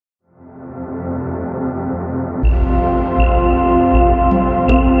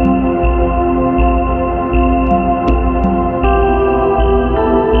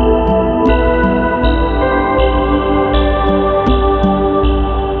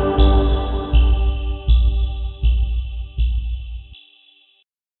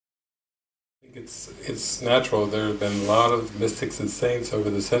it's natural. There have been a lot of mystics and saints over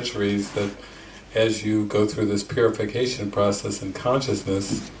the centuries that as you go through this purification process in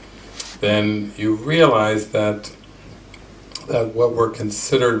consciousness, then you realize that what were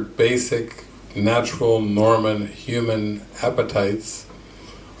considered basic, natural, Norman, human appetites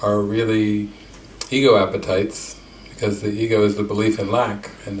are really ego appetites, because the ego is the belief in lack,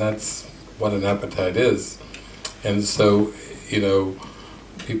 and that's what an appetite is. And so,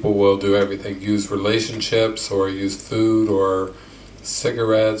 people will do everything, use relationships, or use food, or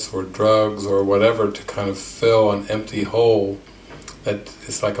cigarettes, or drugs, or whatever to kind of fill an empty hole that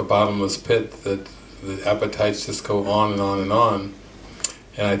is like a bottomless pit, that the appetites just go on and on and on.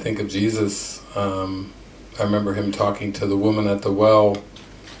 And I think of Jesus, I remember him talking to the woman at the well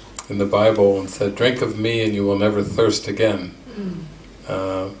in the Bible and said, "Drink of me and you will never thirst again."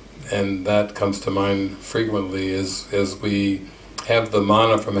 And that comes to mind frequently as we have the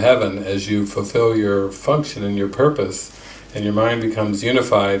manna from heaven. As you fulfill your function and your purpose, and your mind becomes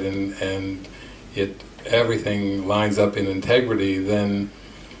unified and everything lines up in integrity, then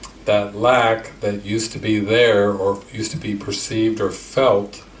that lack that used to be there or used to be perceived or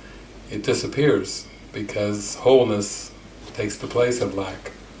felt, it disappears, because wholeness takes the place of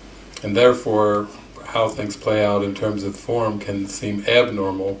lack. And therefore, how things play out in terms of form can seem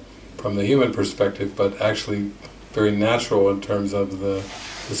abnormal from the human perspective, but actually very natural in terms of the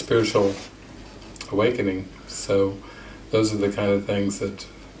spiritual awakening. So those are the kind of things that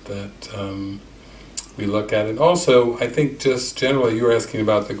we look at. And also, I think just generally, you were asking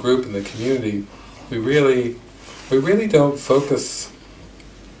about the group and the community, we really don't focus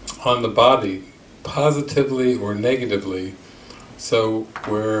on the body, positively or negatively. So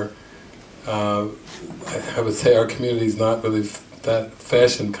I would say our community is not really that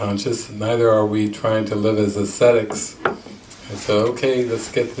fashion conscious, neither are we trying to live as ascetics. And so, okay, let's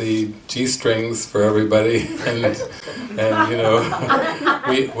get the G-strings for everybody, and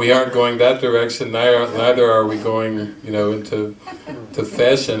we aren't going that direction, neither are we going, into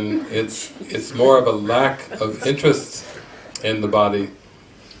fashion. It's more of a lack of interest in the body.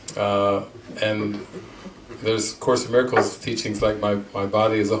 And there's Course in Miracles teachings like my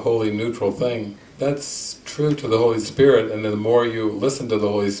body is a wholly neutral thing. That's true to the Holy Spirit, and the more you listen to the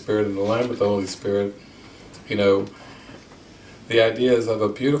Holy Spirit and align with the Holy Spirit, the ideas of a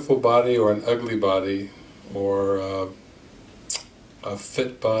beautiful body or an ugly body, or a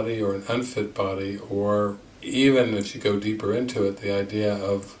fit body or an unfit body, or even if you go deeper into it, the idea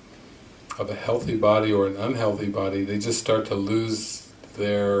of a healthy body or an unhealthy body, they just start to lose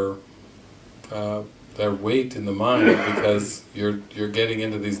their weight in the mind, because you're getting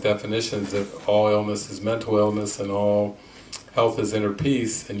into these definitions that all illness is mental illness and all health is inner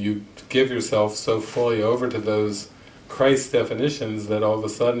peace, and you give yourself so fully over to those Christ definitions that all of a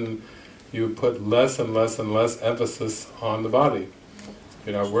sudden you put less and less and less emphasis on the body.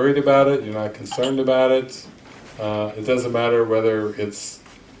 You're not worried about it, you're not concerned about it. It doesn't matter whether it's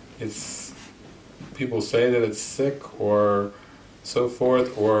people say that it's sick or so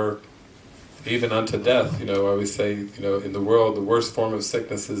forth, or even unto death. I always say, in the world the worst form of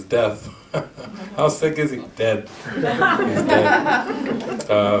sickness is death. How sick is he? Dead. He's dead.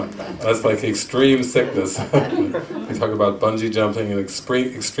 That's like extreme sickness. We talk about bungee jumping and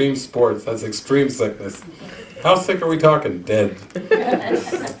extreme sports, that's extreme sickness. How sick are we talking? Dead.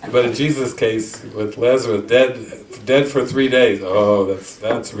 But in Jesus' case, with Lazarus, dead for 3 days. Oh,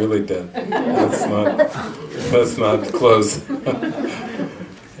 that's really dead. That's not close.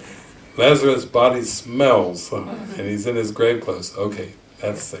 Lazarus' body smells, and he's in his grave clothes. Okay,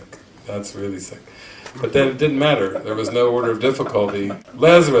 that's sick. That's really sick. But then it didn't matter. There was no order of difficulty.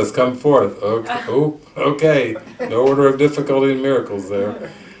 Lazarus, come forth. Okay. No order of difficulty in miracles there.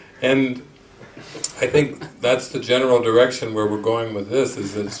 And I think that's the general direction where we're going with this,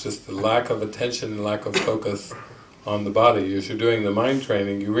 is that it's just the lack of attention and lack of focus on the body. As you're doing the mind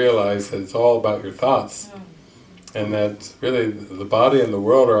training, you realize that it's all about your thoughts. And that really the body and the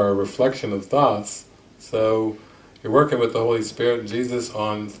world are a reflection of thoughts. So you're working with the Holy Spirit and Jesus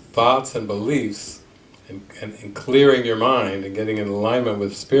on thoughts and beliefs, and clearing your mind and getting in alignment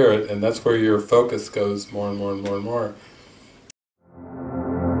with Spirit, and that's where your focus goes more and more and more and more.